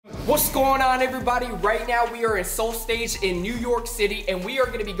What's going on, everybody? Right now we are in Solestage in New York City, and we are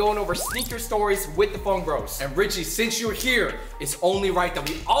going to be going over sneaker stories with the Fung Bros. And Richie, since you're here, it's only right that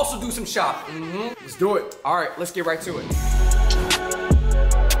we also do some shopping. Let's do it. All right, let's get right to it.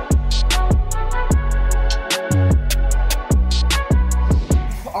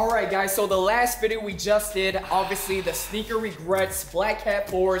 Alright guys, so the last video we just did, obviously the sneaker regrets, Black Hat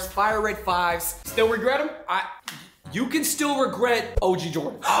 4s, Fire Red 5s. Still regret them? You can still regret OG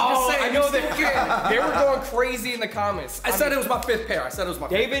Jordan. Oh, I know they can. They were going crazy in the comments. I said it was my fifth pair.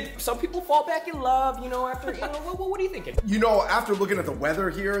 David, some people fall back in love, you know, after, you know, what are you thinking? You know, after looking at the weather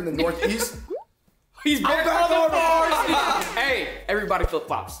here in the Northeast, He's back on the bars. Hey, everybody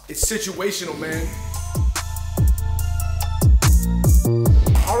flip-flops. it's situational, man.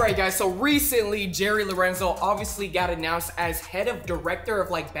 Alright guys, so recently Jerry Lorenzo obviously got announced as head of director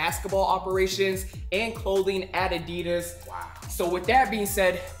of like basketball operations and clothing at Adidas. Wow. So with that being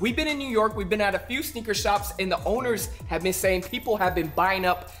said, we've been in New York, we've been at a few sneaker shops, and the owners have been saying people have been buying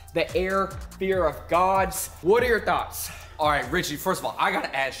up the Air Fear of Gods. What are your thoughts? All right, Richie, first of all, I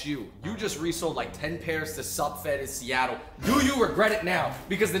gotta ask you, you just resold like 10 pairs to Subfed in Seattle. Do you regret it now?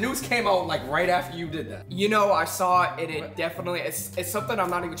 Because the news came out like right after you did that. You know, I saw it, and it definitely, it's something I'm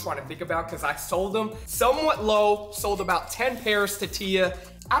not even trying to think about because I sold them somewhat low, sold about 10 pairs to Tia.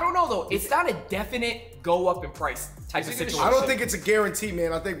 I don't know though, it's not a definite go up in price type of situation. I don't think it's a guarantee,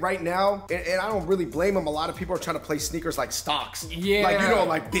 man. I think right now, and I don't really blame them, a lot of people are trying to play sneakers like stocks. Yeah. Like, you know,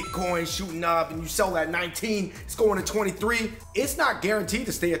 like Bitcoin shooting up and you sell that 19, it's going to 23. It's not guaranteed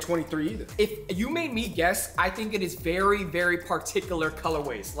to stay at 23 either. If you made me guess, I think it is very, very particular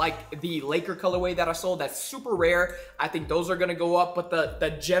colorways. Like the Laker colorway that I sold, that's super rare. I think those are gonna go up, but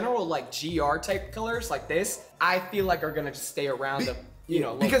the general like GR type colors like this, I feel like are gonna just stay around the, you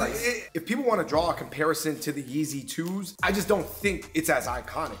know, low because price. if people want to draw a comparison to the Yeezy 2s, I just don't think it's as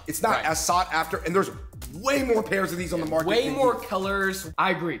iconic. It's not as sought after, and there's way more pairs of these on the market. Way more colors.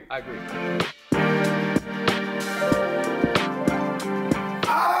 I agree.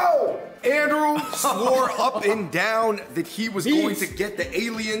 Ow! Andrew swore up and down that he was going to get the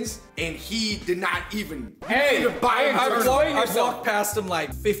aliens, and he did not even buy it. I've walked past them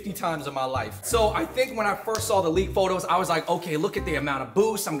like 50 times in my life. So I think when I first saw the leaked photos, I was like, okay, look at the amount of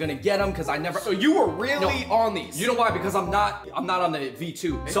boosts. I'm gonna get them because I never. So you were really on these. You know why? Because I'm not on the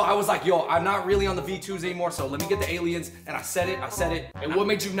V2. So I was like, yo, I'm not really on the V2s anymore. So let me get the aliens. And I said it. And what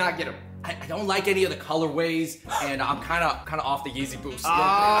made you not get them? I don't like any of the colorways, and I'm kind of off the Yeezy boost.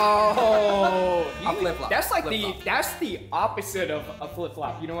 Oh, I'm flip-flop. That's like that's the opposite of a flip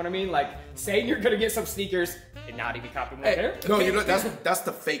flop. You know what I mean? Like saying you're gonna get some sneakers and not even copying one pair. No, you know that's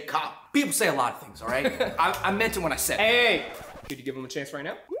the fake cop. People say a lot of things, all right? I meant it when I said it. Hey, could you give them a chance right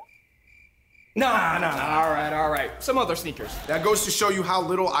now? Nah. All right. Some other sneakers. That goes to show you how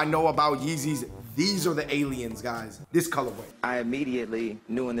little I know about Yeezys. These are the aliens, guys. This colorway. I immediately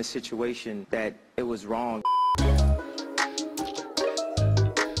knew in this situation that it was wrong.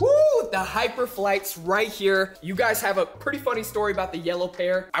 Woo! The Hyper Flights right here. You guys have a pretty funny story about the yellow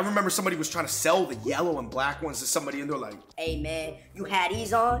pair. I remember somebody was trying to sell the yellow and black ones to somebody, and they're like, "Hey man, you had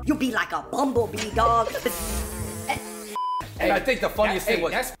these on? You be like a bumblebee, dog." And I think the funniest thing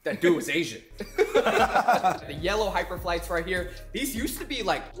was that dude was Asian. The yellow Hyper Flights right here. These used to be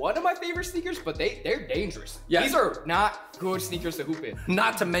like one of my favorite sneakers, but they're dangerous. Yeah. These are not good sneakers to hoop in.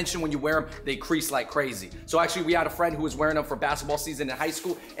 Not to mention when you wear them, they crease like crazy. So actually we had a friend who was wearing them for basketball season in high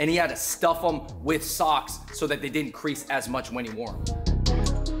school, and he had to stuff them with socks so that they didn't crease as much when he wore them.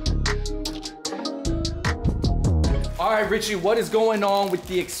 All right, Richie, what is going on with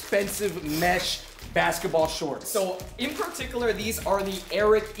the expensive mesh basketball shorts? So in particular, these are the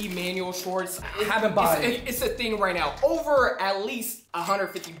Eric Emanuel shorts. I haven't bought it. It's a thing right now. Over at least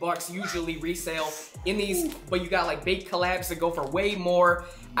 150 bucks usually resale in these, but you got like big collabs that go for way more.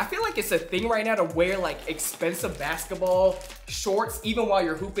 I feel like it's a thing right now to wear like expensive basketball shorts even while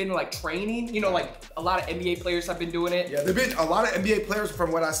you're hooping, like training. You know, like a lot of NBA players have been doing it. yeah, there've been a lot of NBA players,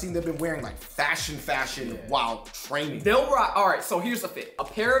 from what I've seen, they've been wearing like fashion while training. They'll rock. All right, so here's the fit. A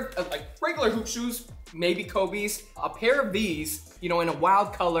pair of like regular hoop shoes, maybe Kobe's, a pair of these, you know, in a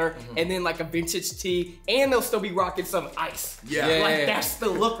wild color, and then like a vintage tee, and they'll still be rocking some ice. Like that's the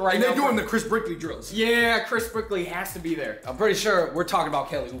look right And now. they're doing the Chris Brickley drills. Yeah, Chris Brickley has to be there. I'm pretty sure we're talking about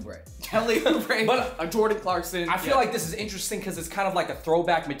Kelly Oubre. Kelly Oubre, But a Jordan Clarkson. I feel like this is interesting because it's kind of like a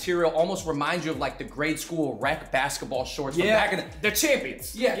throwback material, almost reminds you of like the grade school rec basketball shorts from back in the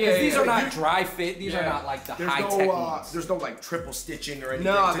champions. Yeah, because these are not dry fit. These are not like the high tech ones. There's no like triple stitching or anything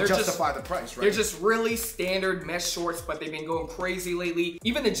No, to they're justify the price, right? They're just really standard mesh shorts, but they've been going crazy crazy lately.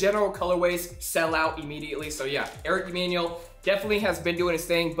 Even the general colorways sell out immediately. So yeah, Eric Emanuel definitely has been doing his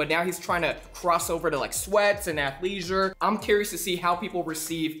thing, but now he's trying to cross over to like sweats and athleisure. I'm curious to see how people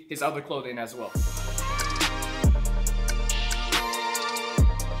receive his other clothing as well.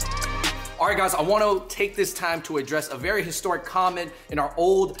 All right, guys, I want to take this time to address a very historic comment in our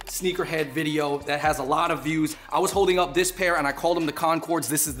old sneakerhead video that has a lot of views. I was holding up this pair and I called them the Concords.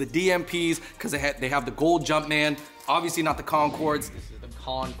 This is the DMPs because they have the gold Jumpman. Obviously not the Concords. This is the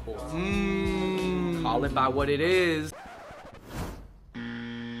Concord. Call it by what it is.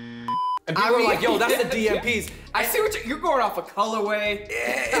 And people were like, yo, that's the DMPs. I see what you're going off a colorway.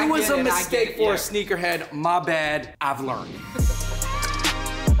 It was a mistake for a sneakerhead. My bad. I've learned.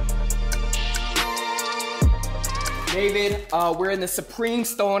 David, we're in the Supreme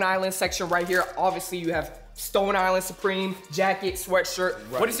Stone Island section right here. Obviously, you have Stone Island Supreme jacket, sweatshirt.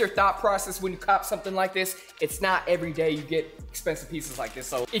 Right. What is your thought process when you cop something like this? It's not every day you get expensive pieces like this.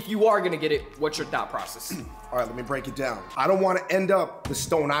 So if you are gonna get it, what's your thought process? All right, let me break it down. I don't want to end up the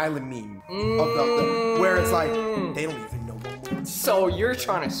Stone Island meme of where it's like, they don't even know what we're. So you're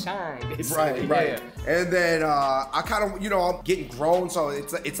trying to shine, basically. Right. Yeah. And then I kind of, I'm getting grown, so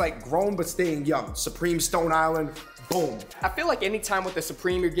it's like grown but staying young. Supreme Stone Island, boom. I feel like anytime with the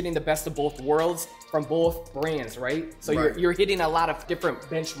Supreme, you're getting the best of both worlds from both brands, right? So you're hitting a lot of different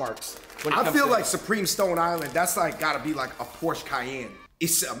benchmarks. I feel like Supreme Stone Island, that's like gotta be like a Porsche Cayenne.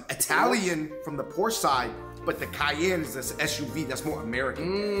 It's Italian from the Porsche side, but the Cayenne is this SUV that's more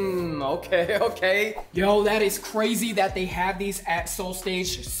American. Okay. Yo, that is crazy that they have these at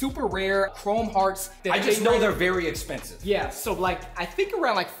Solestage. Super rare, chrome hearts. I just know they're very expensive. Yeah, so like, I think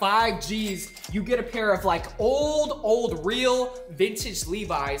around like 5 G's, you get a pair of like old, real vintage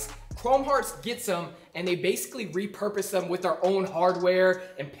Levi's. Chrome Hearts gets them, and they basically repurpose them with their own hardware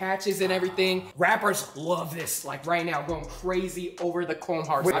and patches and everything. Rappers love this, like right now, going crazy over the Chrome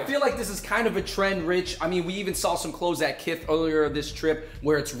Hearts. I feel like this is kind of a trend, Rich. I mean, we even saw some clothes at Kith earlier this trip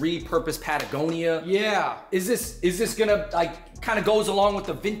where it's repurposed Patagonia. Yeah. Is this gonna like kind of goes along with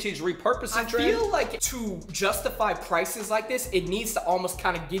the vintage repurposing trend? I feel like to justify prices like this, it needs to almost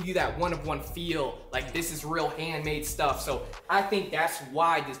kind of give you that one-of-one feel, like this is real handmade stuff. So I think that's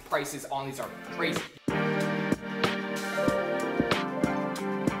why these prices on these are crazy.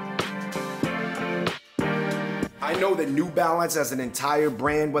 I know that New Balance as an entire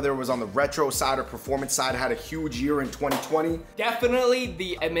brand, whether it was on the retro side or performance side, had a huge year in 2020. Definitely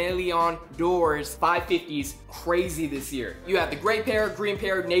the Emilion Doors 550s crazy this year. You have the gray pair, green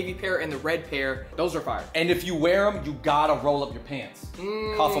pair, navy pair, and the red pair. Those are fire. And if you wear them, you gotta roll up your pants.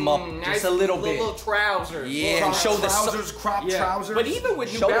 Cuff them up just a little bit. Little trousers. Yeah, and show the trousers, crop trousers. But even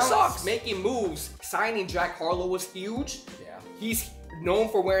with New Balance making moves, signing Jack Harlow was huge. Yeah. He's known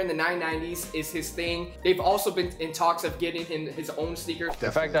for wearing the 990s is his thing. They've also been in talks of getting him his own sneaker.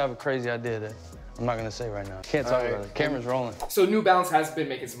 In fact, I have a crazy idea that I'm not gonna say right now. Can't talk about it. Camera's rolling. So New Balance has been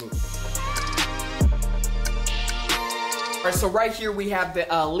making some moves. All right, so right here we have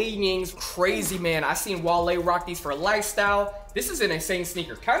the Li Ying's. Crazy, man. I seen Wale rock these for lifestyle. This is an insane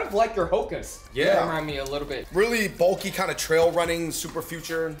sneaker, kind of like your Hokas. Yeah. They remind me a little bit. Really bulky, kind of trail running, super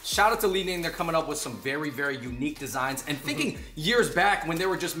future. Shout out to Li Ying, they're coming up with some very, very unique designs. And thinking years back when they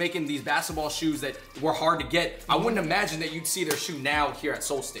were just making these basketball shoes that were hard to get, I wouldn't imagine that you'd see their shoe now here at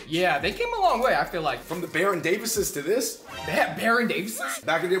Solestage. Yeah, they came a long way, I feel like. From the Baron Davises to this. They had Baron Davises?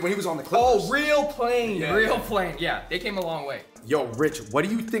 Back in the day when he was on the Clippers. Oh, real plain, real plain. Yeah, they came a long way. Yo, Rich, what do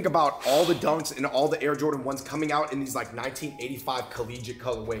you think about all the dunks and all the Air Jordan 1s coming out in these like 1985 collegiate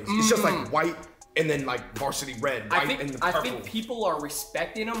colorways? It's just like white and then like varsity red, white and the purple. I think people are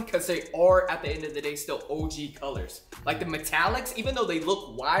respecting them because they are, at the end of the day, still OG colors. Like the metallics, even though they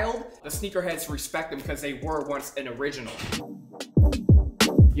look wild, the sneakerheads respect them because they were once an original.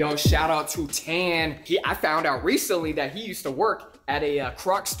 Yo, shout out to Tan. I found out recently that he used to work at a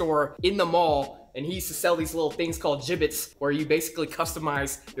Croc store in the mall. And he used to sell these little things called gibbets where you basically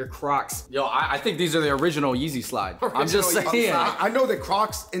customize your Crocs. Yo, I think these are the original Yeezy slide. I'm just saying. I know that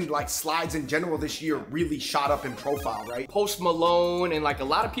Crocs and like slides in general this year really shot up in profile, right? Post Malone and like a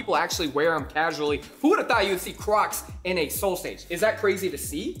lot of people actually wear them casually. Who would have thought you would see Crocs in a Solestage? Is that crazy to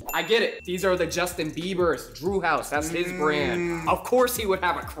see? I get it. These are the Justin Bieber's, Drew House, that's his brand. Of course he would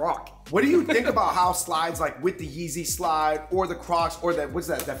have a Croc. What do you think about how slides like with the Yeezy slide or the Crocs or that, what's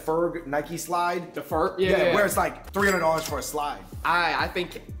that Ferg Nike slide? The Ferg? Yeah, where it's like $300 for a slide. I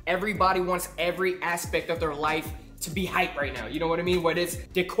think everybody wants every aspect of their life to be hype right now. You know what I mean? Whether it's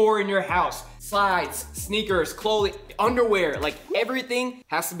decor in your house, slides, sneakers, clothing, underwear, like everything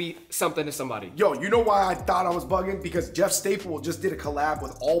has to be something to somebody. Yo, you know why I thought I was bugging? Because Jeff Staple just did a collab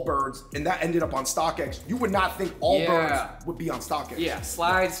with Allbirds and that ended up on StockX. You would not think Allbirds would be on StockX. Yeah,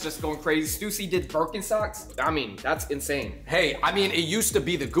 slides just going crazy. Stussy did Birkenstocks. I mean, that's insane. Hey, I mean, it used to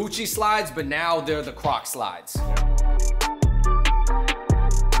be the Gucci slides, but now they're the Croc slides.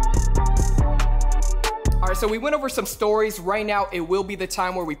 All right, so we went over some stories. Right now, it will be the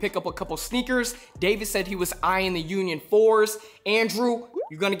time where we pick up a couple sneakers. David said he was eyeing the Union 4s. Andrew,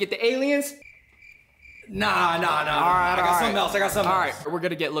 you gonna get the aliens? Nah. All right, I got something else. All right, we're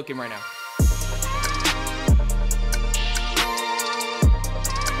gonna get looking right now.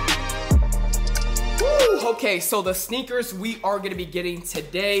 Woo, okay, so the sneakers we are gonna be getting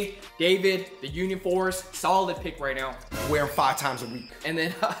today. David, the Union 4s, solid pick right now. Wear them 5 times a week. And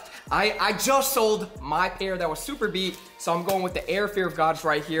then I just sold my pair that was super beat, so I'm going with the Air Fear of Gods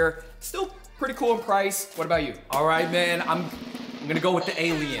right here. Still pretty cool in price. What about you? All right, man, I'm gonna go with the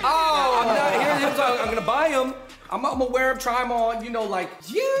alien. Oh! I'm gonna buy them. I'm gonna wear them, try them on, you know, like,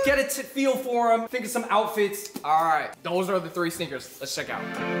 get a feel for them, think of some outfits. All right, those are the 3 sneakers. Let's check out.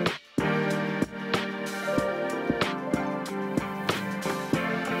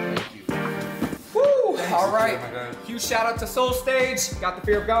 All right, huge shout out to Solestage. Got the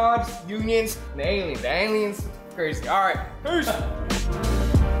Fear of Gods, Unions, and the Aliens. The Aliens, crazy. All right, peace.